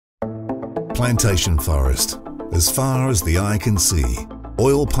plantation forest, as far as the eye can see.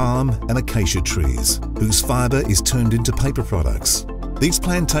 Oil palm and acacia trees, whose fibre is turned into paper products. These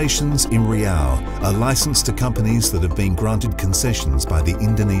plantations in Riau are licensed to companies that have been granted concessions by the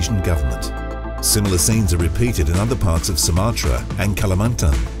Indonesian government. Similar scenes are repeated in other parts of Sumatra and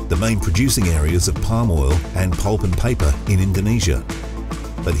Kalimantan, the main producing areas of palm oil and pulp and paper in Indonesia.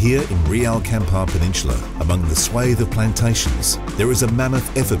 But here in Riau Kampar Peninsula, among the swathe of plantations, there is a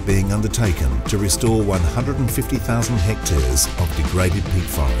mammoth effort being undertaken to restore 150,000 hectares of degraded peat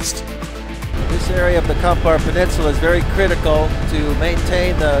forest. This area of the Kampar Peninsula is very critical to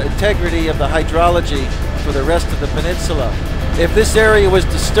maintain the integrity of the hydrology for the rest of the peninsula. If this area was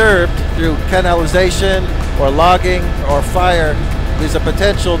disturbed through canalization or logging or fire, there's a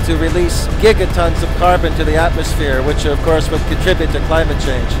potential to release gigatons of carbon to the atmosphere, which of course would contribute to climate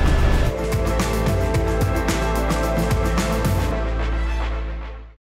change.